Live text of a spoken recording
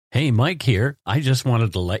Hey, Mike here. I just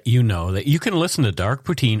wanted to let you know that you can listen to Dark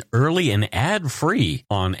Poutine early and ad-free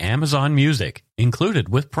on Amazon Music, included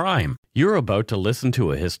with Prime. You're about to listen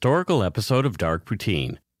to a historical episode of Dark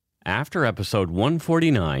Poutine. After episode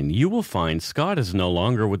 149, you will find Scott is no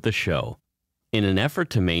longer with the show. In an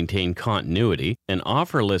effort to maintain continuity and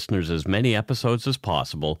offer listeners as many episodes as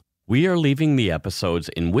possible, we are leaving the episodes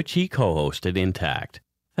in which he co-hosted intact.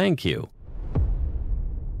 Thank you.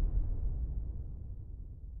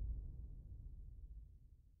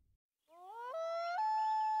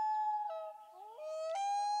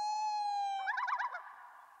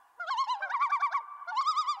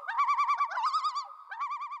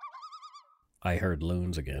 I heard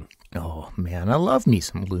loons again. Oh, man, I love me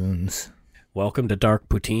some loons. Welcome to Dark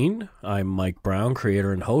Poutine. I'm Mike Brown,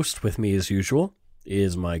 creator and host. With me, as usual,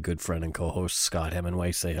 is my good friend and co-host, Scott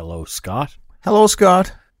Hemingway. Say hello, Scott. Hello,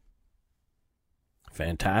 Scott.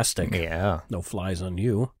 Fantastic. Yeah. No flies on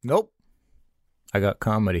you. Nope. I got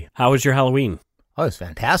comedy. How was your Halloween? Oh, it was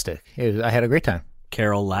fantastic. I had a great time.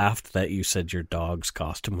 Carol laughed that you said your dog's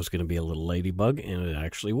costume was going to be a little ladybug, and it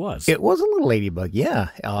actually was. It was a little ladybug,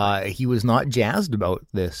 yeah. He was not jazzed about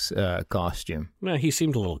this costume. No, he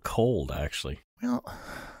seemed a little cold, actually. Well,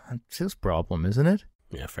 that's his problem, isn't it?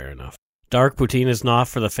 Yeah, fair enough. Dark Poutine is not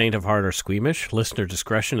for the faint of heart or squeamish. Listener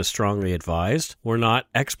discretion is strongly advised. We're not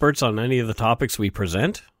experts on any of the topics we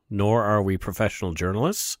present, nor are we professional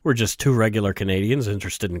journalists. We're just two regular Canadians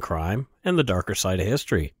interested in crime and the darker side of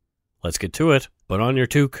history. Let's get to it. Put on your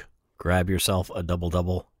toque, grab yourself a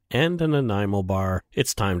double-double and an Nanaimo bar.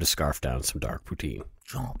 It's time to scarf down some Dark Poutine.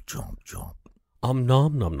 Jump, jump, jump. Nom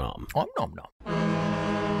nom nom. Nom nom.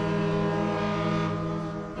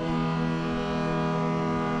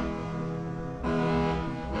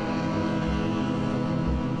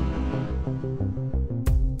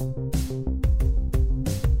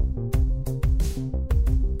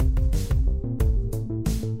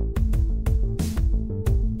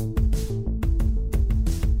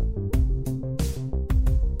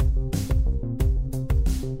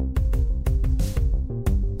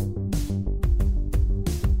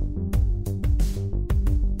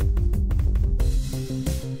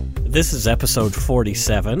 This is episode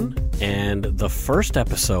 47 and the first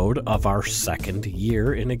episode of our second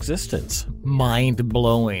year in existence.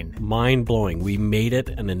 Mind-blowing. Mind-blowing. We made it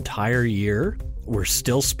an entire year. We're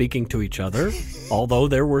still speaking to each other, although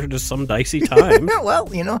there were just some dicey times. Well,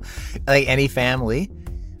 you know, like any family,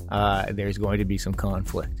 there's going to be some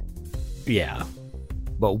conflict. Yeah.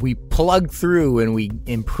 But we plug through and we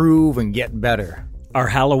improve and get better. Our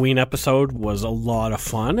Halloween episode was a lot of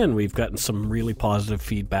fun, and we've gotten some really positive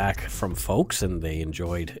feedback from folks, and they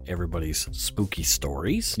enjoyed everybody's spooky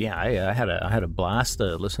stories. Yeah, I had a blast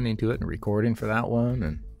listening to it and recording for that one.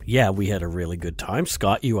 And yeah, we had a really good time.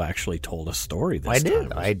 Scott, you actually told a story this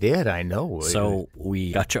time. I did. I know. So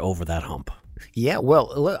we got you over that hump. Yeah,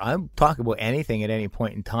 well, look, I'm talking about anything at any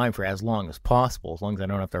point in time for as long as possible, as long as I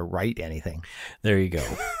don't have to write anything. There you go.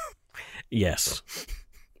 Yes.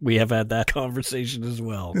 We have had that conversation as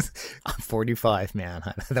well. I'm 45, man.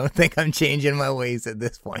 I don't think I'm changing my ways at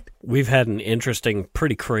this point. We've had an interesting,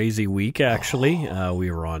 pretty crazy week, actually. We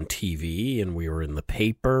were on TV and we were in the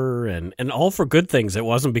paper and all for good things. It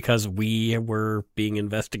wasn't because we were being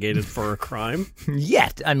investigated for a crime.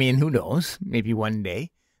 Yet. I mean, who knows? Maybe one day.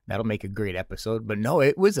 That'll make a great episode. But no,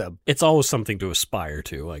 it was It's always something to aspire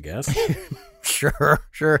to, I guess. Sure.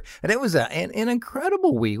 And it was an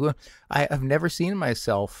incredible week. I've never seen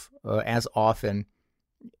myself as often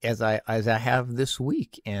as I have this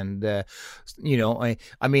week. And, you know,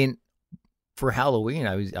 I mean, for Halloween,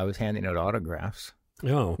 I was handing out autographs.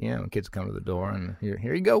 Oh. Yeah, when kids come to the door and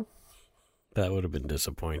here you go. That would have been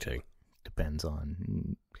disappointing. Depends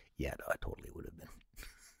on. Yeah, no, I totally would have been.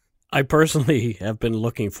 I personally have been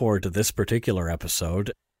looking forward to this particular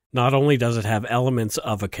episode. Not only does it have elements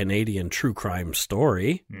of a Canadian true crime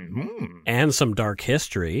story and some dark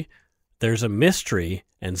history, there's a mystery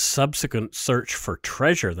and subsequent search for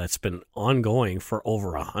treasure that's been ongoing for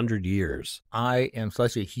over 100 years. I am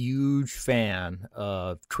such a huge fan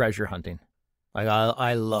of treasure hunting. Like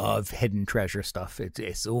I love hidden treasure stuff.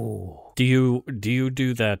 It's oh. Do you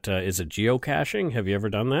do that? Is it geocaching? Have you ever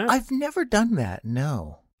done that? I've never done that.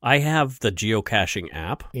 No. I have the geocaching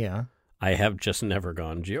app. Yeah. I have just never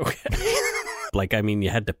gone geocaching. Like, I mean, you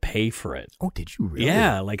had to pay for it. Oh, did you really?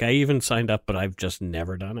 Yeah, like I even signed up, but I've just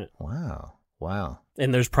never done it. Wow.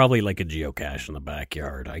 And there's probably like a geocache in the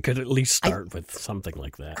backyard. I could at least start with something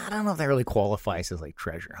like that. I don't know if that really qualifies as like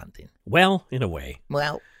treasure hunting. Well, in a way.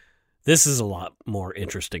 Well, this is a lot more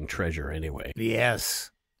interesting treasure anyway. Yes.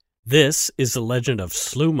 This is the legend of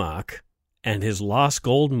Slumac and his lost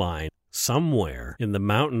gold mine somewhere in the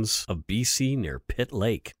mountains of BC near Pitt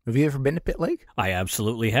Lake. Have you ever been to Pitt Lake? I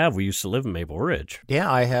absolutely have. We used to live in Maple Ridge.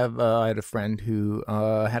 Yeah, I have. I had a friend who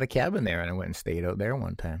had a cabin there, and I went and stayed out there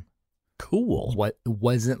one time. Cool. What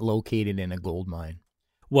wasn't located in a gold mine?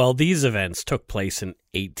 Well, these events took place in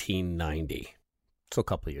 1890. So a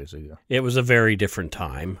couple of years ago. It was a very different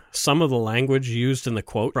time. Some of the language used in the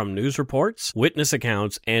quote from news reports, witness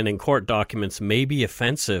accounts, and in court documents may be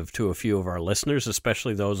offensive to a few of our listeners,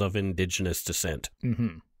 especially those of Indigenous descent.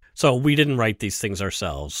 Mm-hmm. So we didn't write these things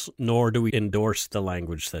ourselves, nor do we endorse the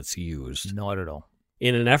language that's used. Not at all.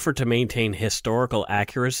 In an effort to maintain historical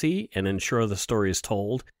accuracy and ensure the story is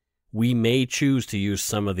told, we may choose to use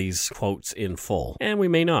some of these quotes in full, and we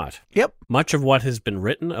may not. Yep. Much of what has been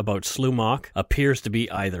written about Slumoch appears to be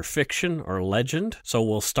either fiction or legend, so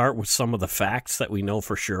we'll start with some of the facts that we know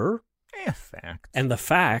for sure. Facts. And the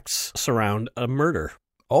facts surround a murder.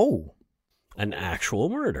 Oh. An actual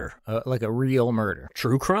murder. Like a real murder.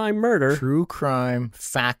 True crime murder. True crime,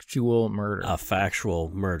 factual murder. A factual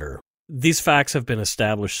murder. These facts have been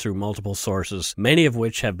established through multiple sources, many of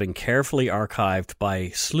which have been carefully archived by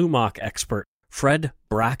Slumoch expert Fred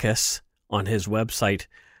Brackus on his website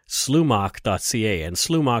slumoch.ca, and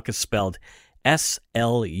Slumoch is spelled S-L-U-M-A-C-H.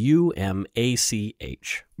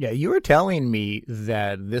 Yeah, you were telling me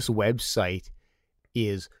that this website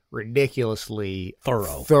is ridiculously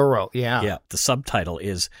Thorough. Yeah. Yeah, the subtitle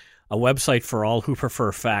is A Website for All Who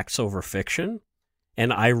Prefer Facts Over Fiction.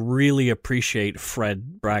 And I really appreciate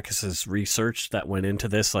Fred Brackus's research that went into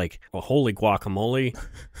this. Like, well, holy guacamole,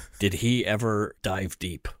 did he ever dive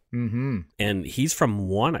deep? Mm-hmm. And he's from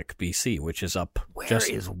Wannock, BC, which is up. Where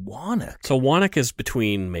is Wannock? So Wannock is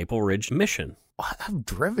between Maple Ridge and Mission. I've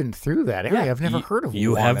driven through that area. I've never heard of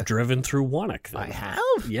You Wannock. have driven through Wannock, then. I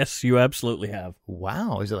have? Yes, you absolutely have.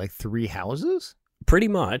 Wow. Is it like 3 houses? Pretty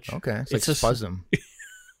much. Okay. It's It's like Spuzzum.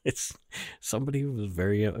 It's somebody who was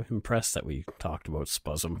very impressed that we talked about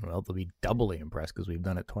Spuzzum. Well, they'll be doubly impressed because we've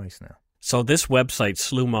done it twice now. So this website,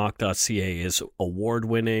 slumoch.ca, is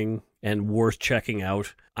award-winning and worth checking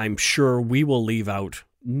out. I'm sure we will leave out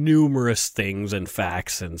numerous things and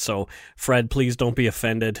facts, and so, Fred, please don't be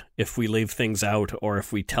offended if we leave things out or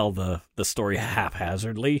if we tell the story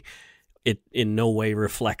haphazardly. It in no way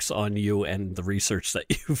reflects on you and the research that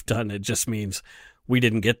you've done. It just means we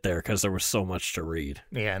didn't get there because there was so much to read.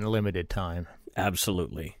 Yeah, in limited time.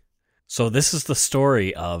 Absolutely. So this is the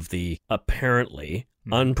story of the apparently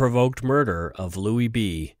unprovoked murder of Louis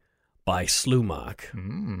B. by Slumoch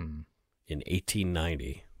in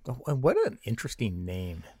 1890. Oh, and what an interesting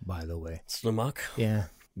name, by the way. Slumoch? Yeah.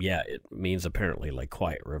 Yeah, it means apparently like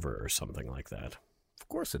quiet river or something like that. Of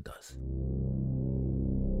course it does.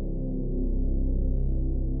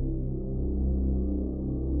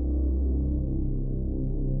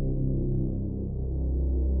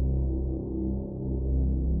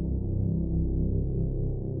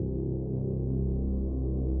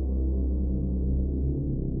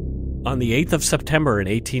 On the 8th of September in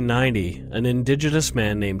 1890, an Indigenous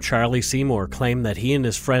man named Charlie Seymour claimed that he and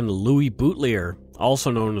his friend Louis Boutelier,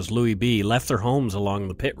 also known as Louis B., left their homes along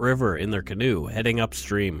the Pitt River in their canoe, heading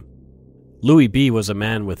upstream. Louis B. was a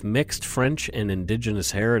man with mixed French and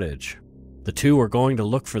Indigenous heritage. The two were going to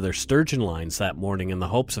look for their sturgeon lines that morning in the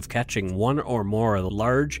hopes of catching one or more of the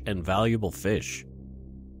large and valuable fish.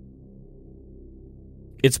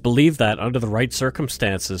 It's believed that, under the right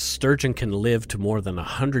circumstances, sturgeon can live to more than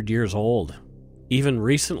 100 years old. Even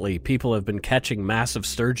recently, people have been catching massive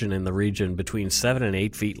sturgeon in the region between 7 and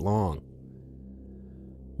 8 feet long.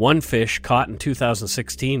 One fish caught in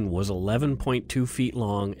 2016 was 11.2 feet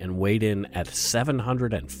long and weighed in at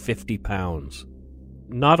 750 pounds.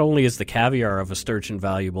 Not only is the caviar of a sturgeon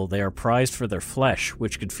valuable, they are prized for their flesh,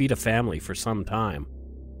 which could feed a family for some time.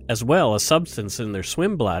 As well, a substance in their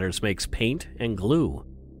swim bladders makes paint and glue.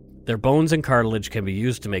 Their bones and cartilage can be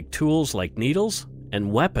used to make tools like needles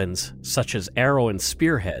and weapons such as arrow and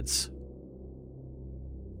spearheads.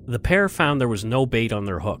 The pair found there was no bait on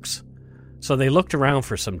their hooks, so they looked around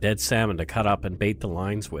for some dead salmon to cut up and bait the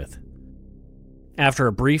lines with. After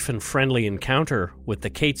a brief and friendly encounter with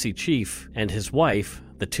the Katzie chief and his wife,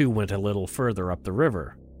 the two went a little further up the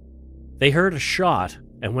river. They heard a shot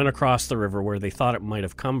and went across the river where they thought it might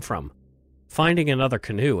have come from, finding another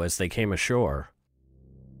canoe as they came ashore.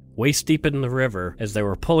 Waist deep in the river, as they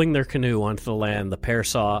were pulling their canoe onto the land, the pair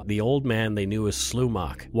saw the old man they knew as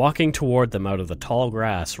Slumoch walking toward them out of the tall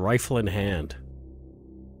grass, rifle in hand.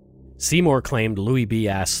 Seymour claimed Louis B.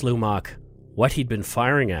 asked Slumoch what he'd been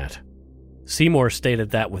firing at. Seymour stated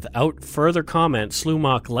that without further comment,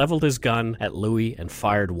 Slumoch leveled his gun at Louis and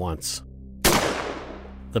fired once.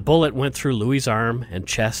 The bullet went through Louis's arm and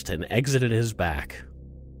chest and exited his back.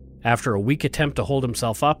 After a weak attempt to hold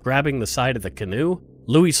himself up, grabbing the side of the canoe,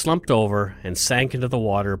 Louis slumped over and sank into the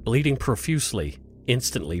water, bleeding profusely,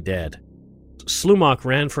 instantly dead. Slumac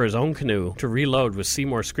ran for his own canoe to reload with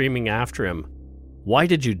Seymour screaming after him, "Why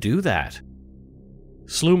did you do that?"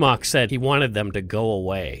 Slumac said he wanted them to go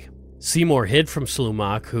away. Seymour hid from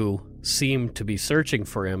Slumac, who seemed to be searching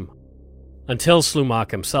for him, until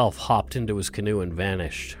Slumac himself hopped into his canoe and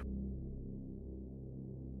vanished.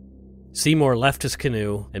 Seymour left his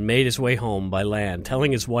canoe and made his way home by land,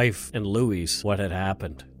 telling his wife and Louise what had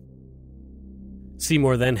happened.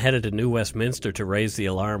 Seymour then headed to New Westminster to raise the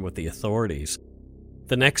alarm with the authorities.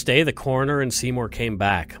 The next day, the coroner and Seymour came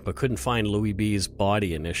back, but couldn't find Louis B.'s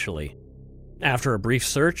body initially. After a brief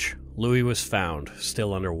search, Louis was found,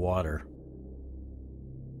 still underwater.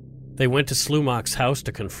 They went to Slumac's house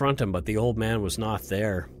to confront him, but the old man was not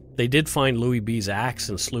there. They did find Louis B.'s axe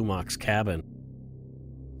in Slumac's cabin.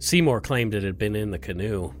 Seymour claimed it had been in the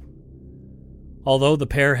canoe. Although the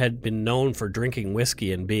pair had been known for drinking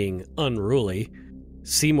whiskey and being unruly,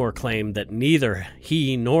 Seymour claimed that neither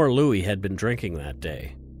he nor Louis had been drinking that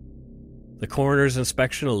day. The coroner's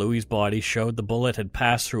inspection of Louis' body showed the bullet had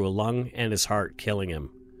passed through a lung and his heart, killing him.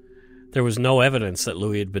 There was no evidence that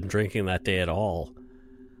Louis had been drinking that day at all.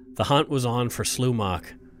 The hunt was on for Slumac,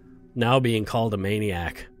 now being called a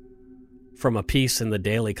maniac. From a piece in the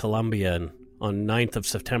Daily Columbian on 9th of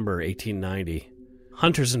September 1890,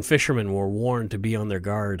 hunters and fishermen were warned to be on their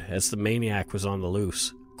guard as the maniac was on the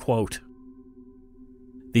loose. Quote,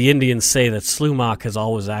 "The Indians say that Slumac has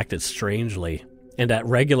always acted strangely, and at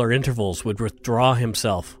regular intervals would withdraw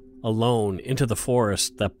himself alone into the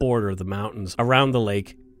forest that border the mountains around the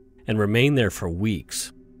lake and remain there for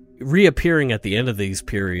weeks, reappearing at the end of these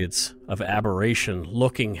periods of aberration,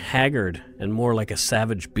 looking haggard and more like a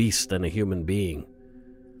savage beast than a human being.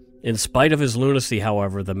 In spite of his lunacy,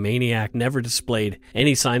 however, the maniac never displayed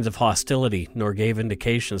any signs of hostility nor gave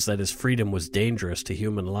indications that his freedom was dangerous to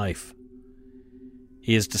human life.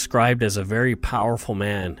 He is described as a very powerful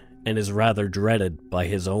man and is rather dreaded by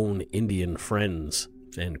his own Indian friends."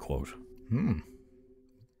 End quote.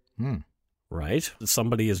 Right?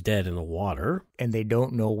 Somebody is dead in the water. And they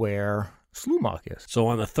don't know where Slumac is. So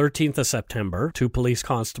on the 13th of September, 2 police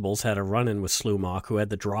constables had a run-in with Slumac, who had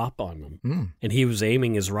the drop on them. And he was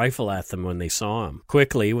aiming his rifle at them when they saw him.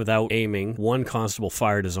 Quickly, without aiming, one constable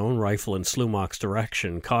fired his own rifle in Slumac's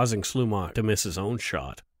direction, causing Slumac to miss his own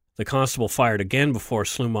shot. The constable fired again before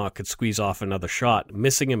Slumac could squeeze off another shot,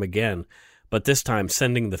 missing him again, but this time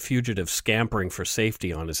sending the fugitive scampering for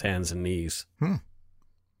safety on his hands and knees.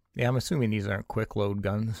 Yeah, I'm assuming these aren't quick-load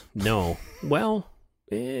guns. No. Well,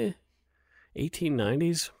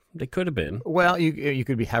 1890s, they could have been. Well, you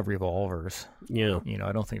could have revolvers. Yeah. You know,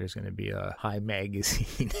 I don't think there's going to be a high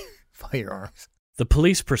magazine firearms. The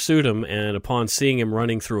police pursued him, and upon seeing him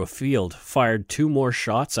running through a field, fired 2 more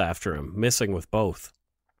shots after him, missing with both.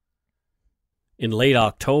 In late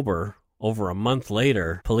October, over a month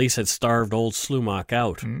later, police had starved old Slumac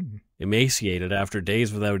out. Emaciated after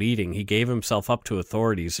days without eating, he gave himself up to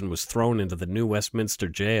authorities and was thrown into the New Westminster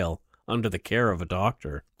jail under the care of a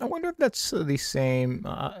doctor. I wonder if that's the same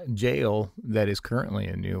jail that is currently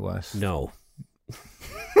in New West. No.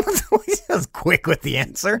 That was quick with the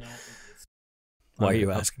answer. Why are you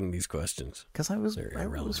asking these questions? Because I was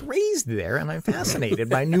raised there, and I'm fascinated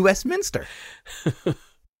by New Westminster.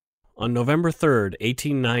 On November 3rd,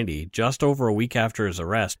 1890, just over a week after his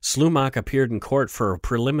arrest, Slumac appeared in court for a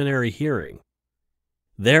preliminary hearing.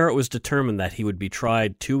 There it was determined that he would be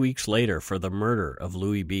tried 2 weeks later for the murder of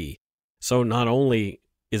Louis B. So not only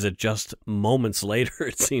is it just moments later,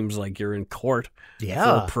 it seems like you're in court for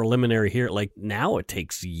a preliminary hearing. Like, now it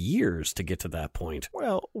takes years to get to that point.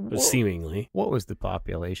 Well, seemingly. What was the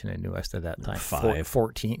population in New West at that time?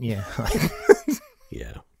 14, yeah.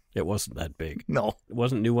 Yeah. It wasn't that big. No.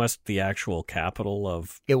 Wasn't New West the actual capital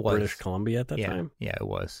of British Columbia at that time? Yeah, it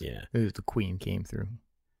was. Yeah. It was the Queen came through.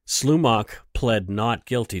 Slumac pled not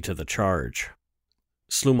guilty to the charge.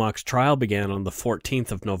 Slumac's trial began on the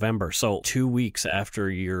 14th of November, so 2 weeks after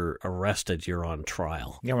you're arrested, you're on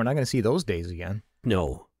trial. Yeah, we're not going to see those days again.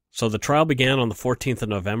 No. So the trial began on the 14th of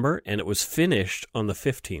November, and it was finished on the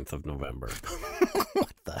 15th of November.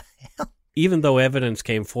 What the hell? Even though evidence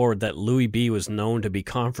came forward that Louis B. was known to be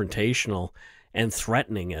confrontational and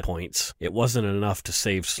threatening at points, it wasn't enough to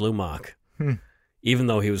save Slumac, even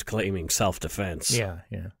though he was claiming self-defense. Yeah.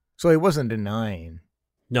 So he wasn't denying.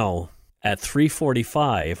 No. At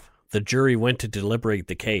 3:45, the jury went to deliberate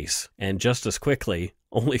the case, and just as quickly,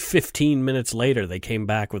 only 15 minutes later, they came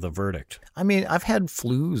back with a verdict. I mean, I've had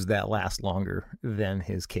flus that last longer than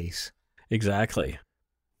his case. Exactly.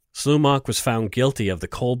 Slumac was found guilty of the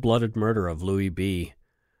cold-blooded murder of Louis B.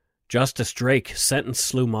 Justice Drake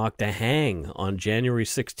sentenced Slumac to hang on January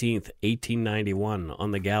 16th, 1891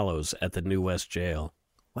 on the gallows at the New West Jail.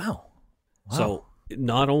 Wow. So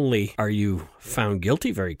not only are you found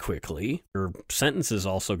guilty very quickly, your sentence is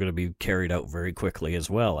also going to be carried out very quickly as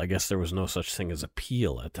well. I guess there was no such thing as a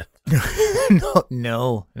peel at the...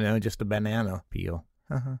 No, just a banana peel.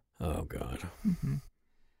 Uh-huh. Oh, God. Mm-hmm.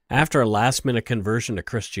 After a last-minute conversion to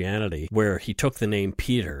Christianity, where he took the name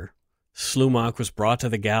Peter, Slumac was brought to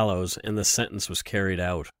the gallows and the sentence was carried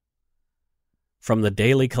out. From the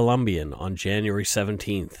Daily Columbian on January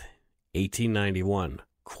 17th, 1891,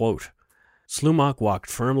 quote, Slumac walked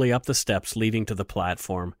firmly up the steps leading to the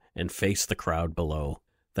platform and faced the crowd below.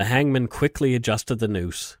 The hangman quickly adjusted the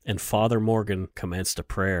noose, and Father Morgan commenced a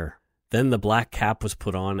prayer. Then the black cap was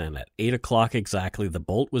put on, and at 8 o'clock exactly the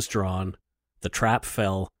bolt was drawn, the trap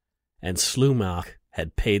fell, and Slumac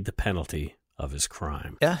had paid the penalty of his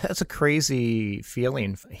crime. Yeah, that's a crazy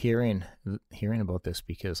feeling hearing about this,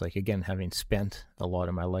 because, like, again, having spent a lot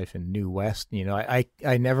of my life in New West, I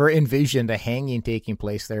never envisioned a hanging taking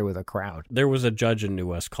place there with a crowd. There was a judge in New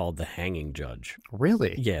West called the Hanging Judge.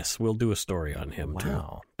 Really? Yes, we'll do a story on him too.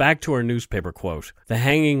 Wow. Back to our newspaper quote. The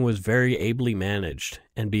hanging was very ably managed,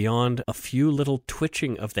 and beyond a few little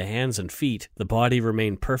twitching of the hands and feet, the body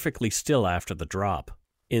remained perfectly still after the drop.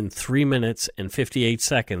 In 3 minutes and 58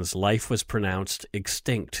 seconds, life was pronounced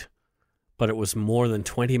extinct, but it was more than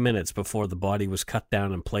 20 minutes before the body was cut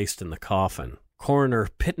down and placed in the coffin. Coroner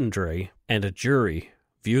Pittendry and a jury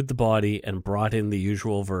viewed the body and brought in the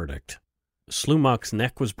usual verdict. Slumac's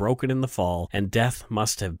neck was broken in the fall, and death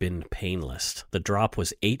must have been painless. The drop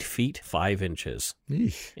was 8 feet 5 inches.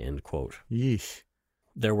 Yeesh. End quote. Yeesh.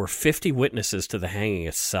 There were 50 witnesses to the hanging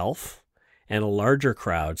itself, and a larger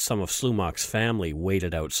crowd, some of Slumac's family,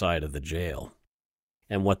 waited outside of the jail.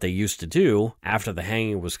 And what they used to do, after the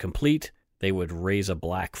hanging was complete, they would raise a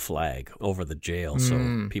black flag over the jail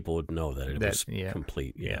so people would know that it was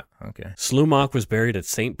complete. Yeah, okay. Slumac was buried at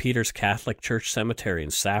St. Peter's Catholic Church Cemetery in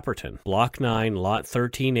Sapperton, Block 9, Lot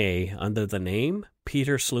 13A, under the name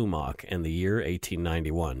Peter Slumac, and the year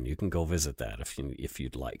 1891. You can go visit that if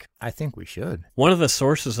you'd like. I think we should. One of the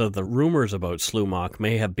sources of the rumors about Slumac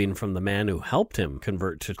may have been from the man who helped him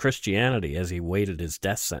convert to Christianity as he waited his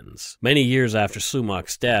death sentence. Many years after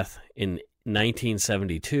Slumac's death, in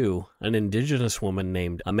 1972, an indigenous woman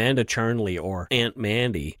named Amanda Charnley, or Aunt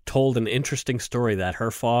Mandy, told an interesting story that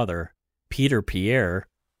her father, Peter Pierre,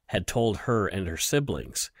 had told her and her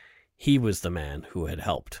siblings. He was the man who had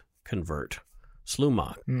helped convert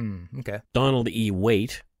Slumac. Okay. Donald E.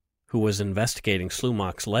 Waite, who was investigating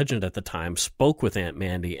Slumac's legend at the time, spoke with Aunt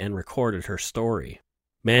Mandy and recorded her story.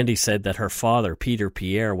 Mandy said that her father, Peter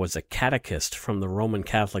Pierre, was a catechist from the Roman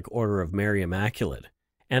Catholic Order of Mary Immaculate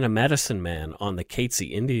and a medicine man on the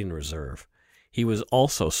Catesy Indian Reserve. He was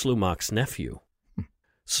also Slumac's nephew.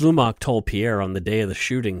 Slumac told Pierre on the day of the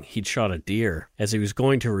shooting he'd shot a deer. As he was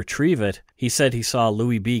going to retrieve it, he said he saw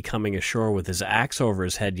Louis B. coming ashore with his axe over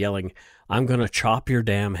his head, yelling, "I'm going to chop your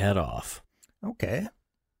damn head off." Okay.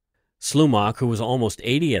 Slumac, who was almost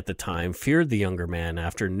 80 at the time, feared the younger man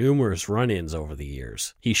after numerous run-ins over the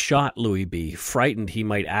years. He shot Louis B., frightened he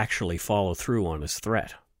might actually follow through on his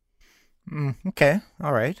threat. Okay,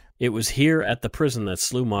 all right. It was here at the prison that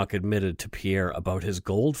Slumac admitted to Pierre about his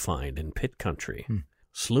gold find in Pit Country.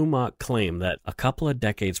 Slumac claimed that a couple of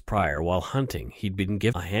decades prior, while hunting, he'd been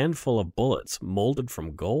given a handful of bullets molded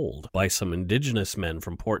from gold by some indigenous men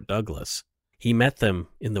from Port Douglas. He met them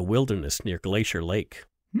in the wilderness near Glacier Lake.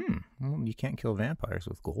 Well, you can't kill vampires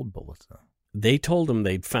with gold bullets, though. They told him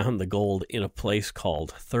they'd found the gold in a place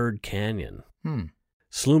called Third Canyon.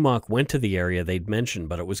 Slumac went to the area they'd mentioned,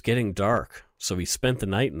 but it was getting dark, so he spent the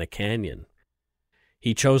night in the canyon.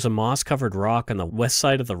 He chose a moss-covered rock on the west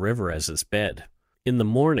side of the river as his bed. In the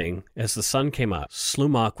morning, as the sun came up,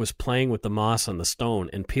 Slumac was playing with the moss on the stone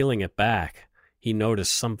and peeling it back. He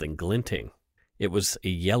noticed something glinting. It was a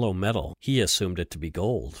yellow metal. He assumed it to be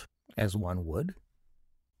gold. As one would?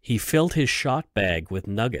 He filled his shot bag with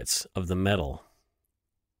nuggets of the metal.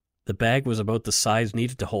 The bag was about the size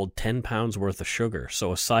needed to hold 10 pounds worth of sugar,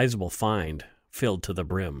 so a sizable find filled to the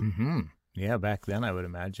brim. Yeah, back then I would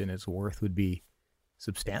imagine its worth would be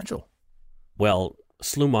substantial. Well,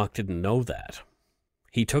 Slumac didn't know that.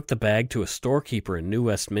 He took the bag to a storekeeper in New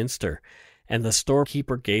Westminster, and the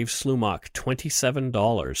storekeeper gave Slumac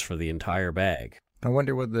 $27 for the entire bag. I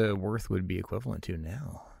wonder what the worth would be equivalent to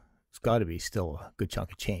now. It's got to be still a good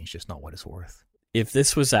chunk of change, just not what it's worth. If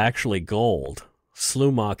this was actually gold,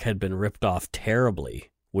 Slumac had been ripped off terribly,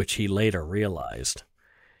 which he later realized.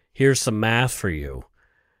 Here's some math for you.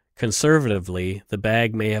 Conservatively, the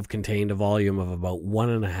bag may have contained a volume of about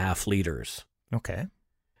 1.5 liters. Okay.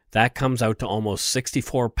 That comes out to almost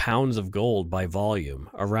 64 pounds of gold by volume,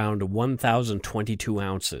 around 1,022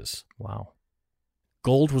 ounces. Wow.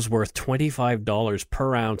 Gold was worth $25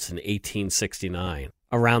 per ounce in 1869,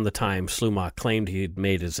 around the time Slumac claimed he had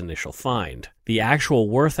made his initial find. The actual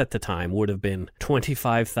worth at the time would have been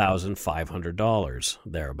 $25,500,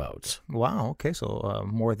 thereabouts. Wow. Okay. So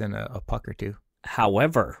more than a puck or two.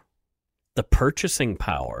 However, the purchasing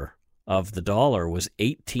power of the dollar was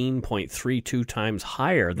 18.32 times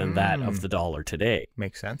higher than that of the dollar today.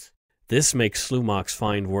 Makes sense. This makes Slumac's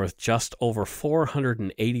find worth just over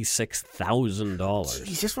 $486,000.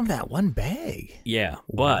 He's just from that one bag. Yeah,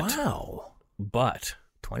 Wow. but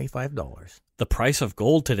 $25. the price of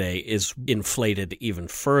gold today is inflated even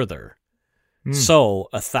further. So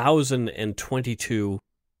 1,022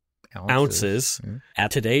 ounces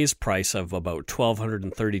at today's price of about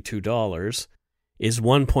 $1,232 is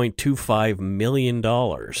 $1.25 million.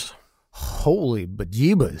 Holy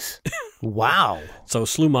bejeebus. Wow. So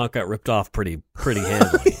Slumac got ripped off pretty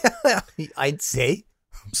handily. I'd say.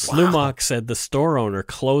 Slumac said the store owner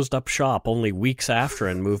closed up shop only weeks after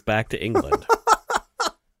and moved back to England.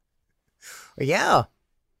 Yeah.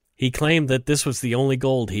 He claimed that this was the only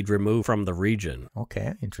gold he'd removed from the region.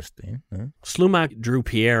 Okay, interesting. Huh? Slumac drew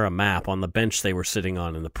Pierre a map on the bench they were sitting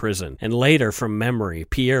on in the prison, and later, from memory,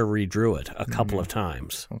 Pierre redrew it a couple of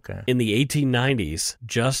times. Okay. In the 1890s,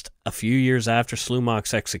 just a few years after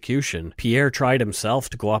Slumac's execution, Pierre tried himself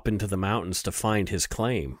to go up into the mountains to find his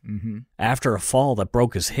claim. Mm-hmm. After a fall that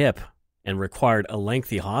broke his hip and required a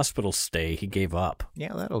lengthy hospital stay, he gave up.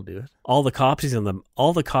 Yeah, that'll do it. All the copies of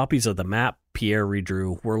the map Pierre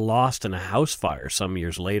redrew were lost in a house fire some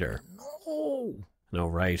years later. No,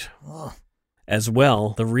 right. Oh. As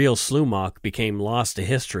well, the real Slumac became lost to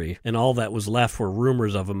history, and all that was left were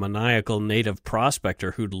rumors of a maniacal native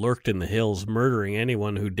prospector who'd lurked in the hills, murdering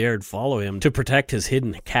anyone who dared follow him to protect his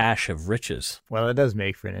hidden cache of riches. Well, it does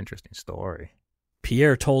make for an interesting story.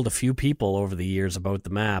 Pierre told a few people over the years about the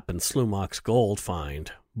map and Slumac's gold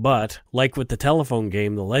find. But, like with the telephone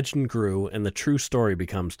game, the legend grew and the true story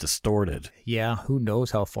becomes distorted. Yeah, who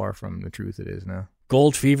knows how far from the truth it is now.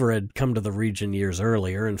 Gold fever had come to the region years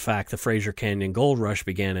earlier. In fact, the Fraser Canyon Gold Rush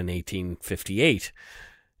began in 1858.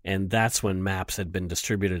 And that's when maps had been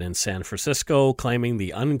distributed in San Francisco, claiming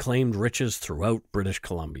the unclaimed riches throughout British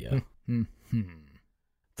Columbia.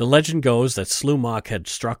 The legend goes that Slumac had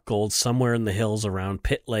struck gold somewhere in the hills around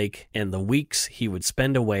Pitt Lake, and the weeks he was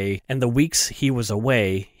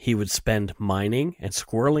away, he would spend mining and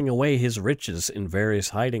squirreling away his riches in various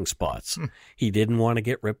hiding spots. He didn't want to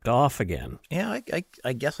get ripped off again. Yeah,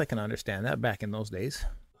 I guess I can understand that back in those days.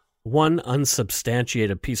 One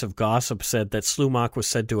unsubstantiated piece of gossip said that Slumac was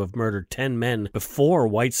said to have murdered 10 men before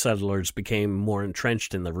white settlers became more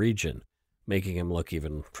entrenched in the region, making him look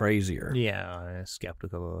even crazier. Yeah, I'm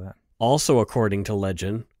skeptical of that. Also, according to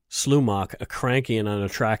legend, Slumac, a cranky and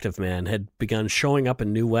unattractive man, had begun showing up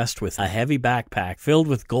in New West with a heavy backpack filled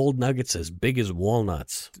with gold nuggets as big as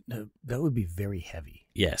walnuts. That would be very heavy.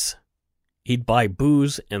 Yes. He'd buy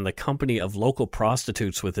booze and the company of local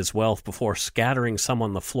prostitutes with his wealth before scattering some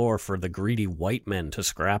on the floor for the greedy white men to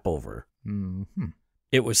scrap over. Mm-hmm.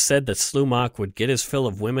 It was said that Slumac would get his fill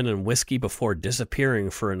of women and whiskey before disappearing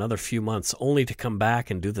for another few months, only to come back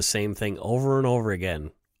and do the same thing over and over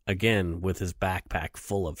again with his backpack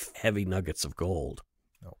full of heavy nuggets of gold.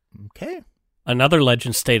 Okay. Another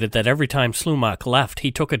legend stated that every time Slumac left,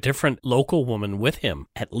 he took a different local woman with him.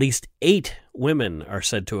 At least 8 women are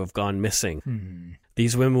said to have gone missing.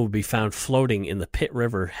 These women would be found floating in the Pitt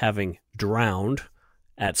River, having drowned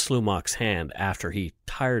at Slumac's hand after he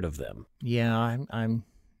tired of them. Yeah, I'm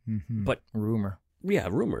But rumor. Yeah,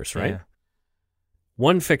 rumors, right? Yeah.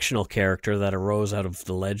 One fictional character that arose out of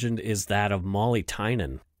the legend is that of Molly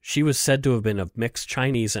Tynan. She was said to have been of mixed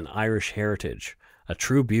Chinese and Irish heritage, a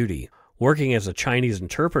true beauty. Working as a Chinese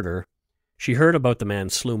interpreter, she heard about the man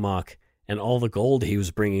Slumac and all the gold he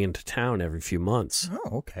was bringing into town every few months.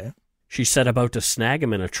 Oh, okay. She set about to snag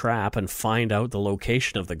him in a trap and find out the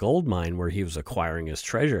location of the gold mine where he was acquiring his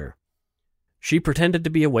treasure. She pretended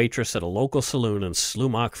to be a waitress at a local saloon, and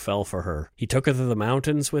Slumac fell for her. He took her to the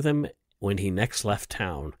mountains with him when he next left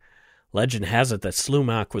town. Legend has it that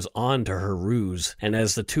Slumac was on to her ruse, and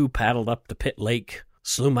as the two paddled up to Pitt Lake,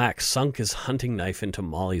 Slumac sunk his hunting knife into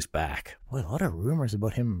Molly's back. Boy, a lot of rumors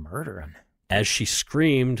about him murdering. As she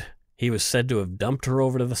screamed, he was said to have dumped her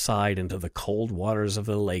over to the side into the cold waters of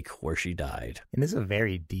the lake where she died. And it's a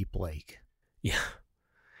very deep lake. Yeah.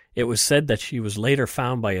 It was said that she was later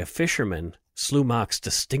found by a fisherman, Slumac's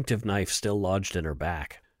distinctive knife still lodged in her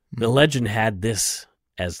back. The legend had this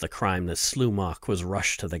as the crime that Slumac was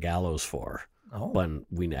rushed to the gallows for. but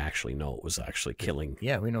we actually know it was actually killing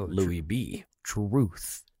we know Louis B.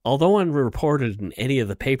 Truth. Although unreported in any of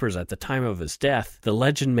the papers at the time of his death, the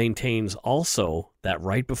legend maintains also that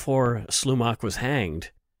right before Slumac was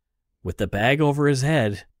hanged, with the bag over his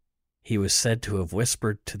head, he was said to have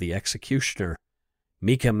whispered to the executioner,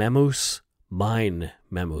 "Mica memus, mine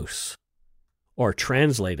memus." Or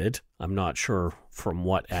translated, I'm not sure from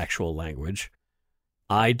what actual language,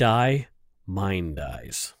 "I die, mine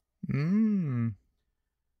dies."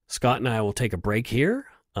 Scott and I will take a break here.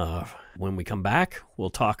 When we come back, we'll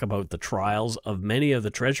talk about the trials of many of the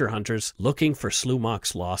treasure hunters looking for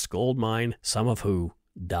Slumac's lost gold mine, some of who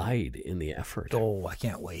died in the effort. Oh, I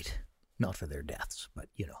can't wait. Not for their deaths, but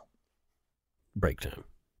you know. Break time.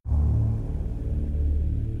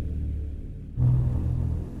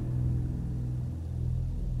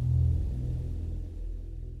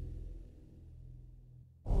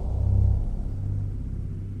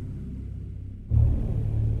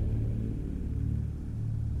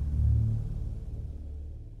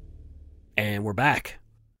 And we're back.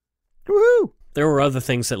 Woohoo! There were other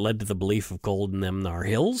things that led to the belief of gold in them Nar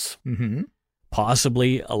Hills. Mm-hmm.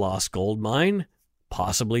 Possibly a lost gold mine,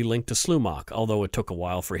 possibly linked to Slumac, although it took a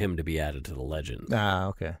while for him to be added to the legend.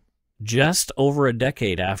 Okay. Just over a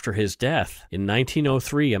decade after his death, in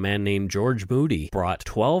 1903, a man named George Moody brought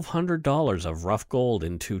 $1,200 of rough gold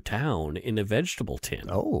into town in a vegetable tin.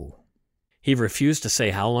 Oh. He refused to say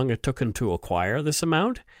how long it took him to acquire this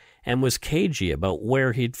amount and was cagey about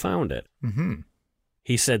where he'd found it. Mm-hmm.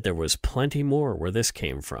 He said there was plenty more where this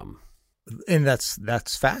came from. And that's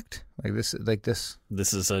fact? This.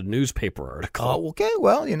 This is a newspaper article. Oh, okay.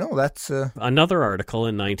 Well, that's... Another article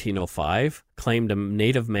in 1905 claimed a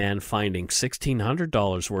native man finding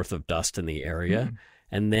 $1,600 worth of dust in the area,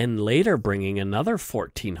 and then later bringing another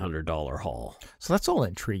 $1,400 haul. So that's all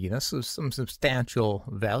intriguing. That's some substantial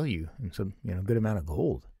value and some good amount of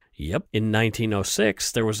gold. Yep. In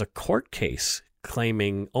 1906, there was a court case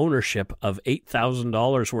claiming ownership of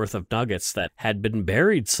 $8,000 worth of nuggets that had been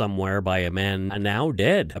buried somewhere by a man now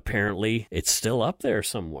dead. Apparently, it's still up there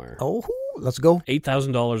somewhere. Oh, let's go.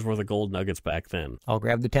 $8,000 worth of gold nuggets back then. I'll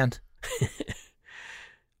grab the tent.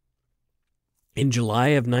 In July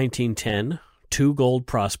of 1910, two gold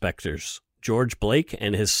prospectors, George Blake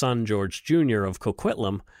and his son George Jr. of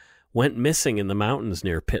Coquitlam, went missing in the mountains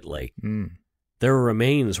near Pitt Lake. Their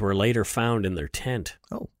remains were later found in their tent.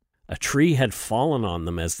 Oh. A tree had fallen on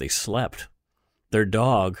them as they slept. Their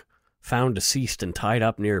dog, found deceased and tied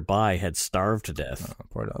up nearby, had starved to death.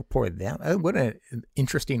 Poor them. What an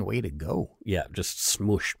interesting way to go. Yeah, just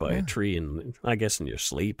smooshed by a tree, and I guess in your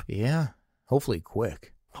sleep. Yeah, hopefully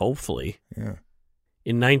quick. Hopefully. Yeah.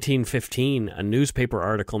 In 1915, a newspaper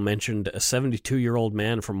article mentioned a 72-year-old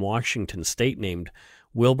man from Washington State named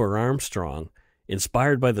Wilbur Armstrong,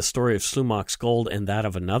 inspired by the story of Slumac's gold and that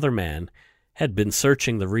of another man, had been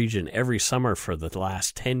searching the region every summer for the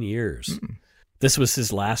last 10 years. This was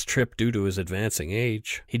his last trip due to his advancing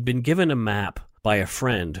age. He'd been given a map by a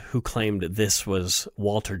friend who claimed this was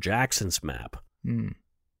Walter Jackson's map.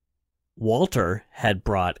 Walter had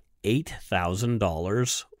brought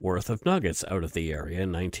 $8,000 worth of nuggets out of the area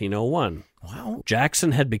in 1901. Wow.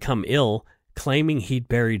 Jackson had become ill, claiming he'd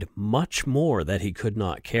buried much more that he could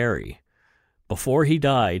not carry. Before he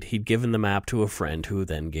died, he'd given the map to a friend who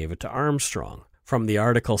then gave it to Armstrong, from the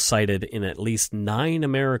article cited in at least 9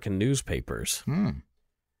 American newspapers.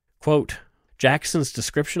 Quote, Jackson's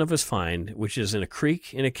description of his find, which is in a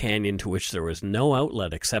creek in a canyon to which there was no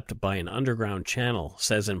outlet except by an underground channel,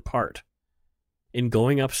 says in part, "In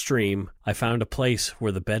going upstream, I found a place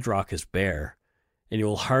where the bedrock is bare, and you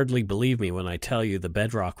will hardly believe me when I tell you the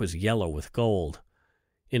bedrock was yellow with gold.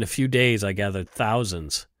 In a few days I gathered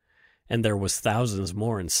thousands, and there was thousands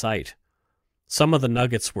more in sight. Some of the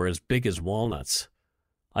nuggets were as big as walnuts.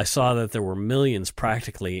 I saw that there were millions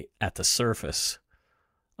practically at the surface.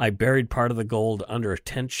 I buried part of the gold under a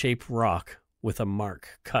tent-shaped rock with a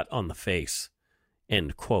mark cut on the face."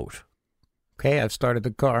 End quote. Okay, I've started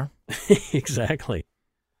the car. Exactly.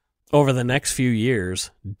 Over the next few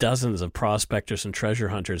years, dozens of prospectors and treasure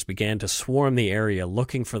hunters began to swarm the area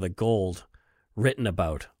looking for the gold written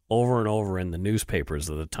about over and over in the newspapers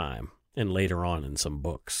of the time, and later on in some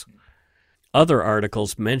books. Other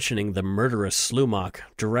articles mentioning the murderous Slumac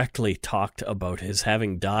directly talked about his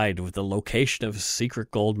having died with the location of his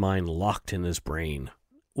secret gold mine locked in his brain.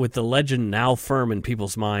 With the legend now firm in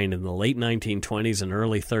people's mind in the late 1920s and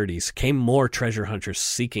early 30s, came more treasure hunters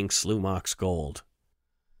seeking Slumac's gold.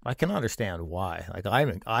 I can understand why.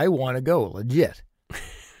 I want to go, legit.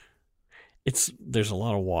 There's a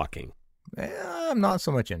lot of walking. I'm not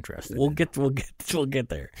so much interested. We'll get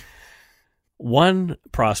there. One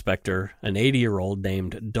prospector, an 80-year-old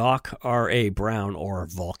named Doc R.A. Brown, or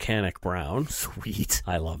Volcanic Brown. Sweet.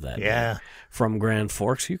 I love that Yeah. name. From Grand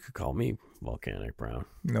Forks. You could call me Volcanic Brown.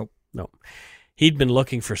 Nope. No. He'd been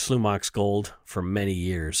looking for Slumach's gold for many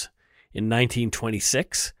years. In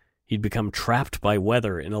 1926, he'd become trapped by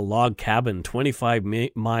weather in a log cabin 25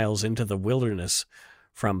 miles into the wilderness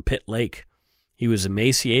from Pitt Lake. He was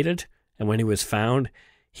emaciated, and when he was found,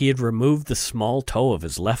 he had removed the small toe of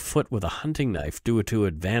his left foot with a hunting knife due to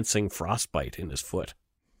advancing frostbite in his foot.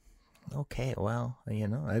 Okay, well,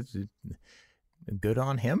 that's good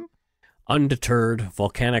on him. Undeterred,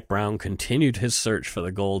 Volcanic Brown continued his search for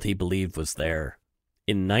the gold he believed was there.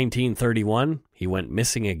 In 1931, he went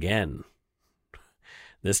missing again.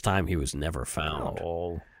 This time he was never found.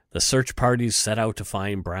 Oh, The search parties set out to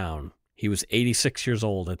find Brown. He was 86 years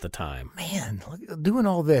old at the time. man, look, doing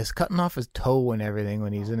all this, cutting off his toe and everything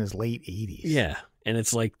when he's in his late 80s. Yeah, and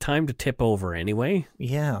it's like time to tip over anyway.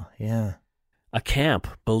 Yeah. A camp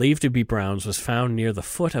believed to be Brown's was found near the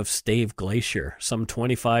foot of Stave Glacier, some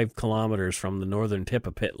 25 kilometers from the northern tip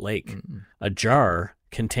of Pitt Lake. Mm-mm. A jar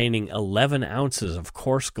containing 11 ounces of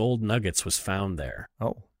coarse gold nuggets was found there.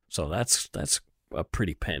 Oh, So that's a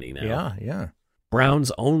pretty penny now. yeah.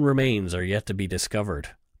 Brown's own remains are yet to be discovered.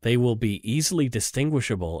 They will be easily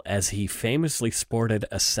distinguishable as he famously sported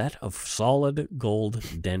a set of solid gold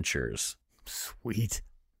dentures. Sweet.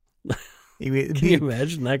 Can you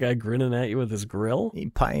imagine that guy grinning at you with his grill? He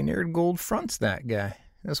pioneered gold fronts, that guy.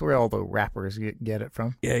 That's where all the rappers get it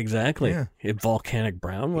from. Yeah, exactly. Yeah. Volcanic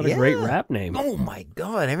Brown, what a Yeah. great rap name. Oh, my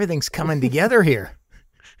God. Everything's coming together here.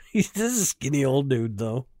 He's just a skinny old dude,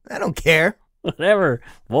 though. I don't care. Whatever.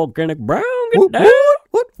 Volcanic Brown, get Woot, down.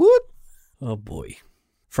 woot. Oh, boy.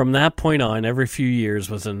 From that point on, every few years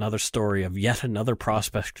was another story of yet another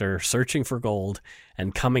prospector searching for gold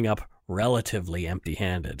and coming up relatively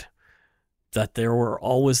empty-handed. That there were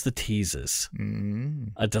always the teases.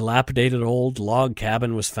 Mm. A dilapidated old log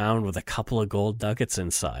cabin was found with a couple of gold nuggets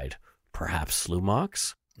inside. Perhaps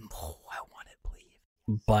Slumach's? Oh, I want it,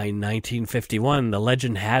 please. By 1951, the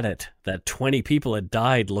legend had it that 20 people had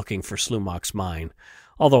died looking for Slumach's mine,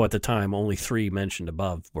 although at the time only 3 mentioned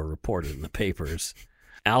above were reported in the papers.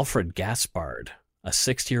 Alfred Gaspard, a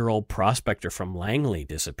 60-year-old prospector from Langley,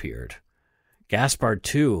 disappeared. Gaspard,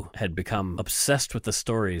 too, had become obsessed with the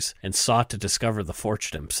stories and sought to discover the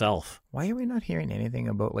fortune himself. Why are we not hearing anything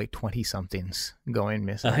about, 20-somethings going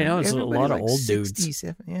missing? I know, it's a lot of old dudes.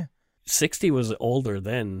 60, yeah. 60 was older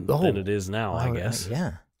then than it is now, I guess.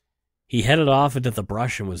 Yeah. He headed off into the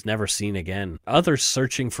brush and was never seen again. Others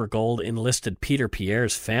searching for gold enlisted Peter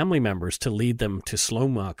Pierre's family members to lead them to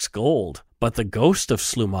Slumach's gold, but the ghost of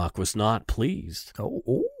Slumach was not pleased.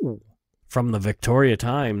 Oh. From the Victoria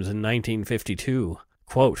Times in 1952,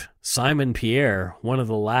 quote, Simon Pierre, one of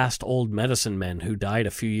the last old medicine men who died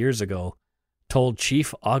a few years ago, told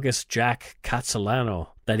Chief August Jack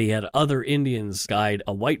Castellano that he had other Indians guide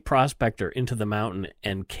a white prospector into the mountain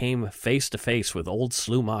and came face to face with old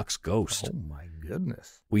Slumach's ghost. Oh, my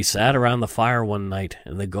goodness. We sat around the fire one night,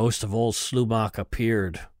 and the ghost of old Slumach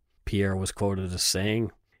appeared, Pierre was quoted as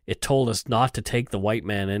saying. It told us not to take the white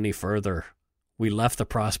man any further. We left the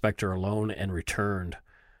prospector alone and returned.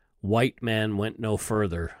 White man went no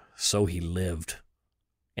further, so he lived.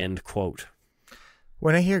 End quote.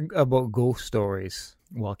 When I hear about ghost stories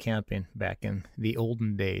while camping back in the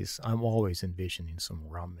olden days, I'm always envisioning some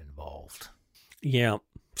rum involved. Yeah,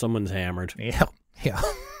 someone's hammered. Yeah.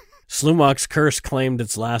 Slumach's curse claimed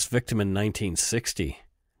its last victim in 1960.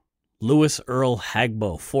 Lewis Earl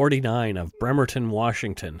Hagbo, 49, of Bremerton,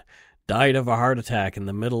 Washington, died of a heart attack in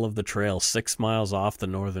the middle of the trail 6 miles off the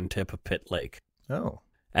northern tip of Pitt Lake. Oh.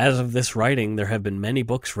 As of this writing, there have been many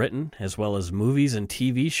books written, as well as movies and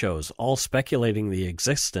TV shows, all speculating the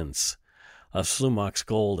existence of Slumach's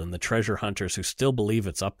gold and the treasure hunters who still believe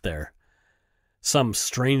it's up there. Some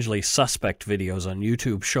strangely suspect videos on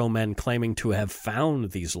YouTube show men claiming to have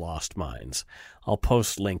found these lost mines. I'll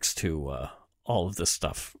post links to all of this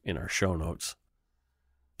stuff in our show notes.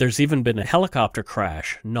 There's even been a helicopter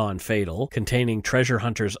crash, non-fatal, containing treasure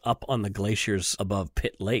hunters up on the glaciers above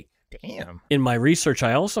Pitt Lake. Damn. In my research,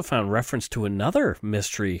 I also found reference to another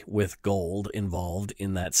mystery with gold involved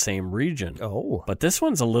in that same region. Oh. But this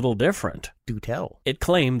one's a little different. Do tell. It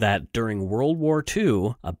claimed that during World War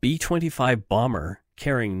II, a B-25 bomber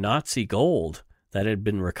carrying Nazi gold that had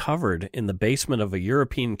been recovered in the basement of a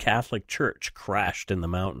European Catholic church crashed in the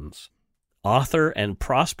mountains. Author and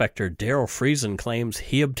prospector Daryl Friesen claims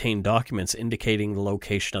he obtained documents indicating the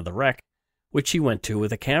location of the wreck, which he went to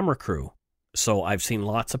with a camera crew. So I've seen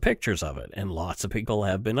lots of pictures of it, and lots of people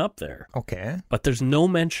have been up there. Okay. But there's no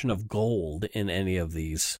mention of gold in any of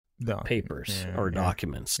these papers or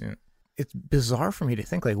documents. Yeah. It's bizarre for me to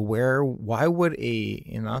think, like, why would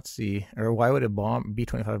a Nazi, or why would a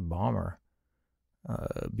B-25 bomber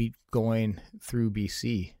be going through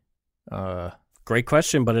BC? Great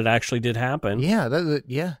question, but it actually did happen. Yeah,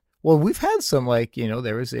 yeah. Well, we've had some, like,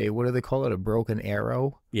 there was what do they call it? A broken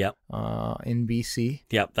arrow. Yep. In BC.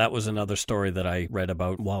 Yep, that was another story that I read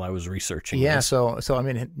about while I was researching. Yeah, this. so I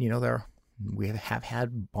mean, we have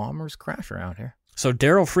had bombers crash around here. So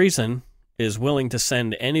Daryl Friesen is willing to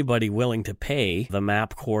send anybody willing to pay the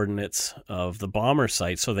map coordinates of the bomber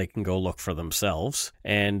site so they can go look for themselves.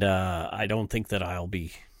 And I don't think that I'll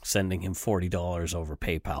be sending him $40 over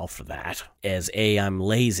PayPal for that, as A, I'm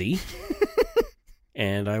lazy,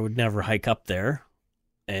 and I would never hike up there,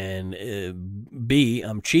 and B,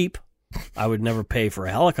 I'm cheap. I would never pay for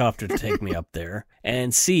a helicopter to take me up there.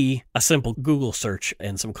 And C, a simple Google search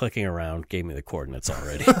and some clicking around gave me the coordinates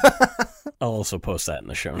already. I'll also post that in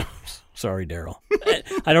the show notes. Sorry, Daryl.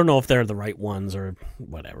 I don't know if they're the right ones or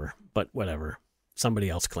whatever, but whatever. Somebody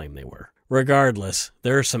else claimed they were. Regardless,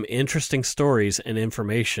 there are some interesting stories and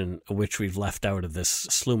information which we've left out of this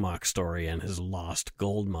Slumac story and his lost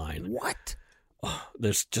gold mine. What? Oh,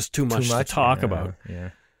 there's just too much to talk about. Yeah.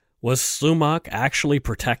 Was Slumac actually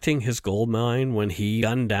protecting his gold mine when he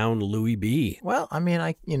gunned down Louis B? Well, I mean,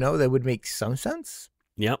 that would make some sense.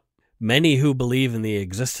 Yep. Many who believe in the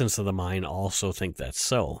existence of the mine also think that's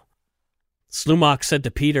so. Slumac said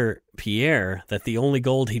to Peter Pierre that the only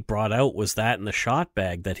gold he'd brought out was that in the shot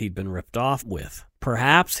bag that he'd been ripped off with.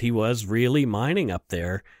 Perhaps he was really mining up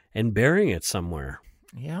there and burying it somewhere.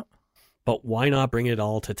 Yeah. But why not bring it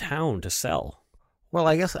all to town to sell? Well,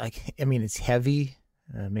 I guess, I mean, it's heavy.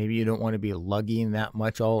 Maybe you don't want to be lugging that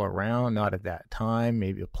much all around, not at that time.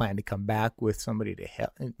 Maybe you plan to come back with somebody to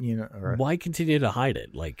help, Or why continue to hide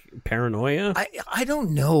it? Like paranoia? I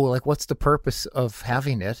don't know. Like, what's the purpose of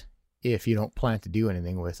having it if you don't plan to do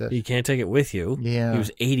anything with it? You can't take it with you. Yeah. He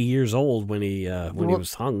was 80 years old when he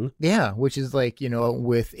was hung. Yeah, which is like,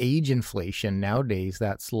 with age inflation nowadays,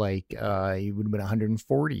 that's like he would have been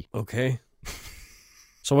 140. Okay.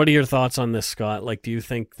 So what are your thoughts on this, Scott? Like, do you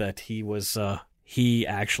think that he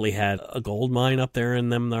actually had a gold mine up there in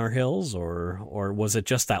them there hills, or was it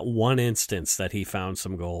just that one instance that he found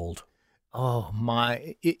some gold? Oh,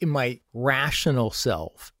 my rational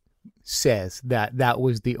self says that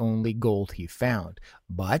was the only gold he found.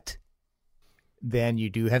 But then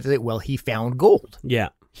you do have to say, well, he found gold. Yeah.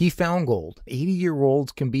 He found gold.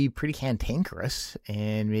 80-year-olds can be pretty cantankerous,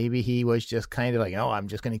 and maybe he was just kind of like, oh, I'm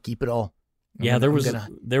just going to keep it all. There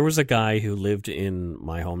was a guy who lived in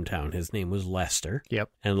my hometown. His name was Lester. Yep.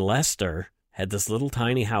 And Lester had this little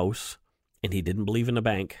tiny house, and he didn't believe in a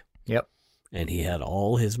bank. Yep. And he had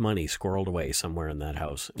all his money squirreled away somewhere in that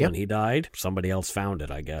house. Yep. When he died, somebody else found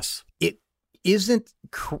it, I guess. It isn't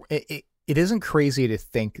crazy to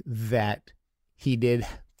think that he did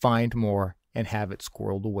find more and have it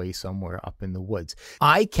squirreled away somewhere up in the woods.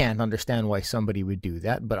 I can't understand why somebody would do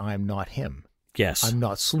that, but I'm not him. Yes. I'm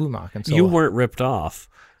not Slumac. And so you weren't ripped off.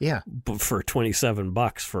 Yeah. For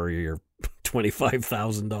 $27 for your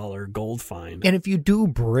 $25,000 gold find. And if you do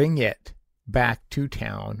bring it back to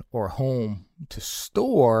town or home to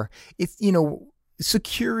store, it's,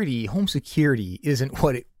 security, home security isn't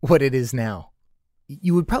what it is now.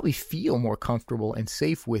 You would probably feel more comfortable and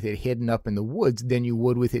safe with it hidden up in the woods than you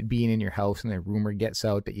would with it being in your house and the rumor gets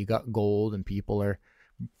out that you got gold and people are,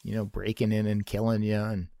 breaking in and killing you.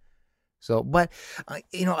 And so, but,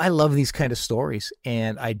 I love these kind of stories,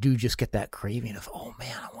 and I do just get that craving of, oh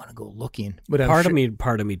man, I want to go looking. But part of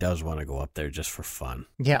me does want to go up there just for fun.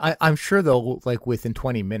 Yeah, I'm sure though, like within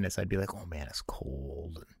 20 minutes, I'd be like, oh man, it's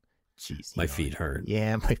cold. And, geez, my feet hurt.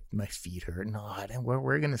 Yeah, my feet hurt. No,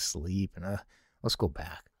 we're gonna sleep, and let's go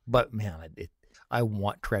back. But man, I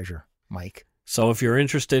want treasure, Mike. So if you're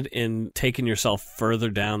interested in taking yourself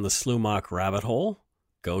further down the Slumac rabbit hole,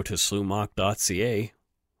 go to slumac.ca.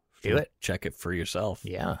 Do it. Check it for yourself.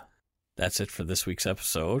 Yeah. That's it for this week's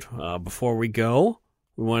episode. Before we go,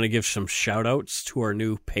 we want to give some shout-outs to our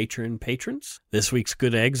new patrons. This week's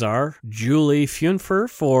good eggs are Julie Funfer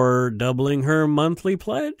for doubling her monthly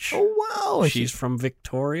pledge. Oh, wow. She's from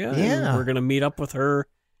Victoria. Yeah. And we're going to meet up with her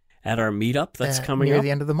at our meetup that's coming near up.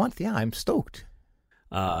 the end of the month. Yeah, I'm stoked.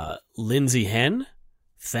 Lindsay Hen,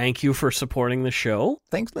 thank you for supporting the show.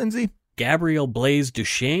 Thanks, Lindsay. Gabrielle Blaise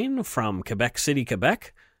Duchesne from Quebec City,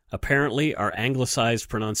 Quebec. Apparently, our anglicized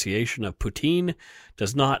pronunciation of poutine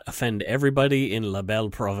does not offend everybody in La Belle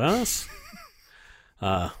Province.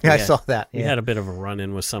 I saw that. We had a bit of a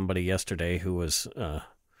run-in with somebody yesterday who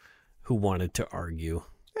wanted to argue.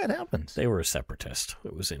 That happens. They were a separatist.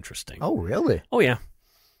 It was interesting. Oh, really? Oh, yeah.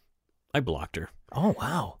 I blocked her. Oh,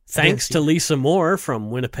 wow. Thanks to Lisa Moore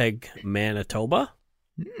from Winnipeg, Manitoba.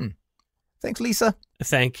 Thanks, Lisa.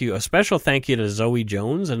 Thank you. A special thank you to Zoe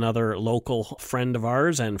Jones, another local friend of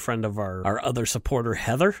ours and friend of our other supporter,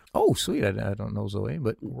 Heather. Oh, sweet. I don't know Zoe,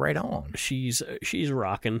 but right on. She's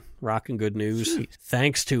rocking good news. Sweet.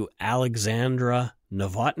 Thanks to Alexandra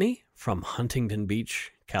Novotny from Huntington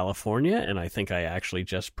Beach, California, and I think I actually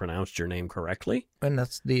just pronounced your name correctly. And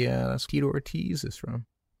that's that's Tito Ortiz is from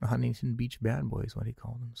the Huntington Beach Bad Boys, what he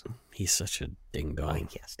called him. So. He's such a ding-dong.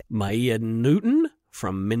 Yes. Maya Newton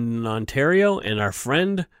from Minden, Ontario, and our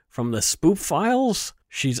friend from the Spoop Files.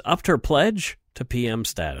 She's upped her pledge to PM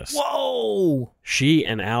status. Whoa! She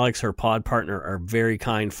and Alex, her pod partner, are very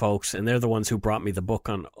kind folks, and they're the ones who brought me the book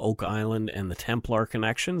on Oak Island and the Templar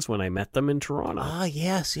connections when I met them in Toronto. Ah,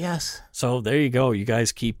 yes. So there you go. You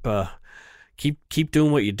guys keep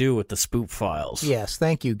doing what you do with the Spoop Files. Yes,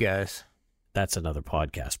 thank you, guys. That's another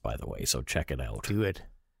podcast, by the way, so check it out. Do it.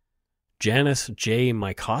 Janice J.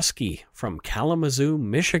 Mykoski from Kalamazoo,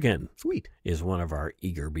 Michigan. Sweet. Is one of our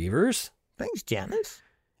eager beavers. Thanks, Janice.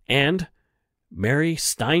 And Mary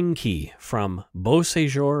Steinke from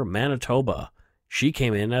Beausejour, Manitoba. She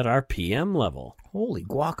came in at our PM level. Holy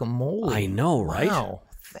guacamole. I know, right? Wow.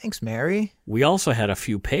 Thanks, Mary. We also had a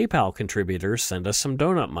few PayPal contributors send us some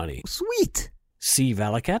donut money. Sweet. C.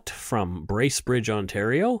 Valaket from Bracebridge,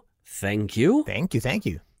 Ontario. Thank you. Thank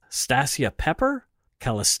you. Stasia Pepper.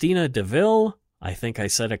 Calestina DeVille. I think I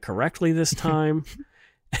said it correctly this time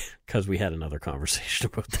because we had another conversation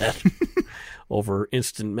about that over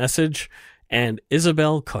instant message. And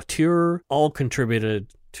Isabel Couture all contributed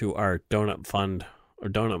to our donut fund or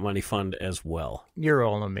donut money fund as well. You're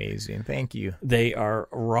all amazing. Thank you. They are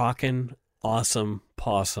rockin' awesome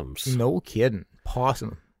possums. No kidding.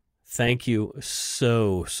 Possum. Thank you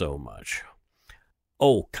so much.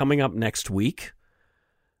 Oh, coming up next week,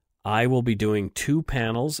 I will be doing 2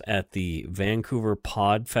 panels at the Vancouver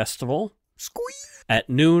Pod Festival. Squeeze. At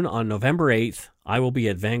noon on November 8th, I will be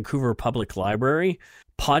at Vancouver Public Library.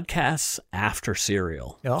 Podcasts after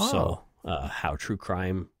Serial. Oh. So, how true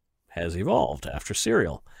crime has evolved after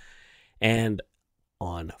Serial. And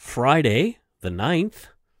on Friday, the 9th,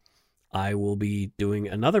 I will be doing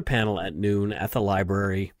another panel at noon at the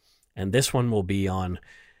library. And this one will be on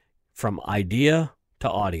from idea to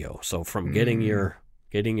audio. So from getting your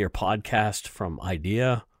podcast from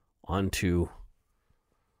idea onto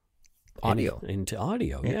audio. Into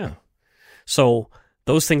audio, yeah. So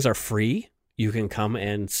those things are free. You can come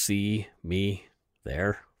and see me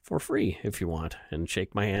there for free if you want and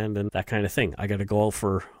shake my hand and that kind of thing. I got to go out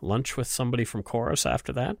for lunch with somebody from Chorus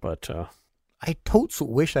after that, but I totes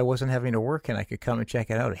wish I wasn't having to work and I could come and check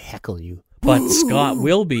it out and heckle you. But Scott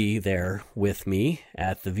will be there with me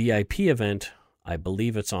at the VIP event. I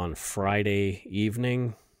believe it's on Friday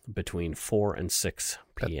evening between 4 and 6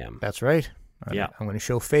 p.m. That's right. Yeah. I'm going to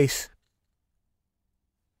show face.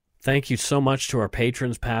 Thank you so much to our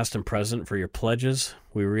patrons, past and present, for your pledges.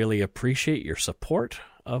 We really appreciate your support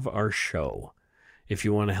of our show. If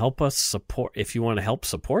you want to help support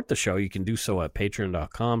the show, you can do so at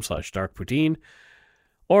patreon.com/darkpoutine.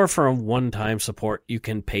 Or for a one-time support, you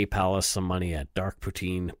can PayPal us some money at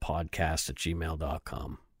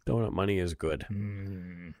darkpoutinepodcast@gmail.com. Donut money is good.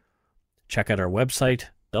 Check out our website,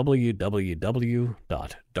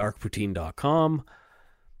 www.darkpoutine.com,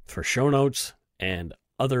 for show notes and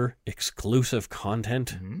other exclusive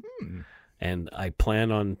content. And I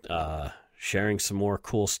plan on sharing some more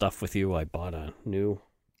cool stuff with you. I bought a new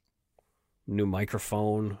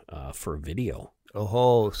microphone for video.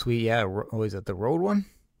 Oh, sweet. Yeah. Oh, is that the Rode one?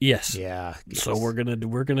 Yes. Yeah. So we're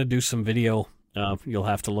gonna do some video. You'll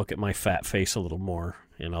have to look at my fat face a little more,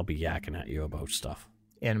 and I'll be yakking at you about stuff.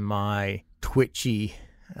 And my twitchy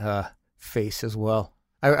face as well.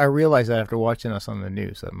 I realized that after watching us on the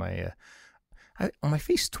news that my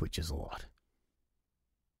face twitches a lot.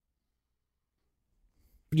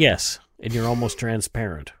 Yes, and you're almost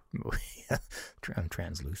transparent. I'm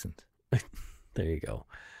translucent. There you go.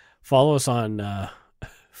 Follow us on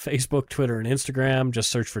Facebook, Twitter, and Instagram. Just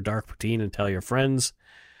search for Dark Poutine and tell your friends.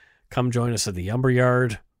 Come join us at the Umber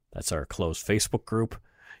Yard. That's our closed Facebook group.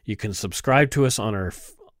 You can subscribe to us on your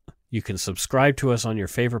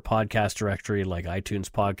favorite podcast directory like iTunes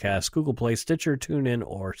Podcasts, Google Play, Stitcher, TuneIn,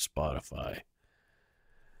 or Spotify.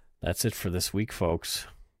 That's it for this week, folks.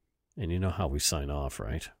 And you know how we sign off,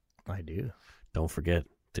 right? I do. Don't forget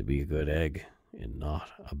to be a good egg and not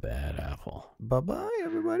a bad apple. Bye-bye,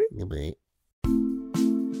 everybody. Goodbye.